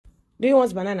Do you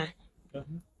want banana?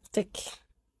 Take.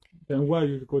 Then why are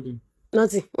you recording?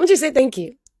 Nothing. Won't you say thank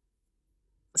you?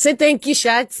 Say thank you,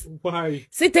 Shat. Why?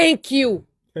 Say thank you.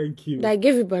 Thank you. I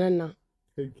gave you banana.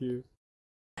 Thank you.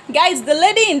 Guys, the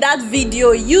lady in that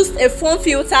video used a phone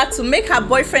filter to make her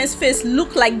boyfriend's face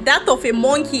look like that of a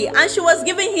monkey, and she was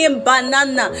giving him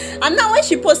banana. And now when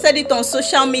she posted it on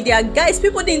social media, guys,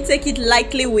 people didn't take it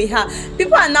lightly with her.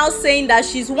 People are now saying that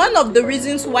she's one of the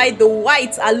reasons why the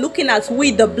whites are looking at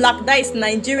we the black, that is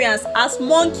Nigerians, as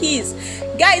monkeys.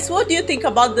 Guys, what do you think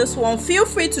about this one? Feel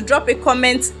free to drop a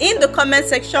comment in the comment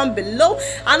section below,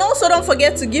 and also don't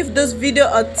forget to give this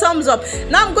video a thumbs up.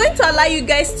 Now I'm going to allow you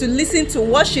guys to listen to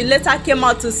what she later came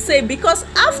out to say, because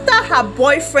after her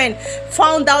boyfriend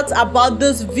found out about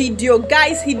this video,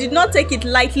 guys, he did not take it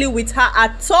lightly with her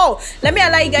at all. Let me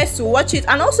allow you guys to watch it,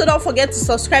 and also don't forget to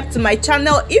subscribe to my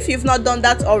channel if you've not done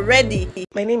that already.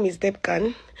 My name is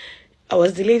Debkan. I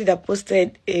was the lady that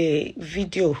posted a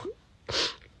video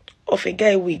of a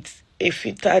guy with a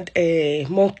filtered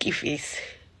monkey face.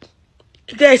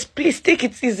 Guys, please take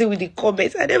it easy with the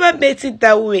comments. I never meant it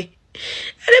that way.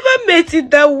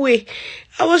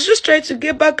 I was just trying to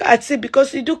get back at him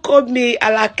because he do call me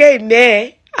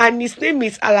Alake, and his name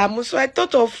is Alamu. So I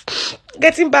thought of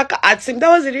getting back at him. That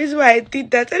was the reason why I did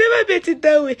that. I never meant it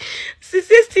that way. Since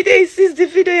yesterday, he sees the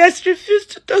video, he has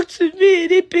refused to talk to me. He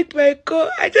didn't pick my call.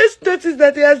 I just noticed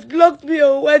that he has blocked me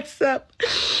on WhatsApp.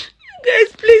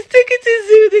 Guys, please take it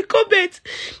easy with the comments.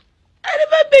 I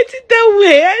never meant it that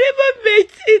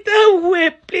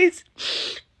way. Please.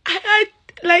 I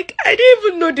didn't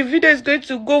even know the video is going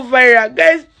to go viral.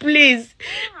 Guys, please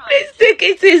take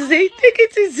it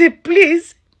easy,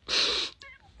 please.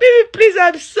 Baby, please,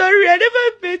 I'm sorry. I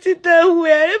never meant it that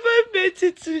way. I never meant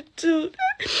it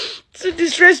to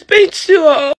disrespect you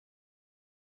all.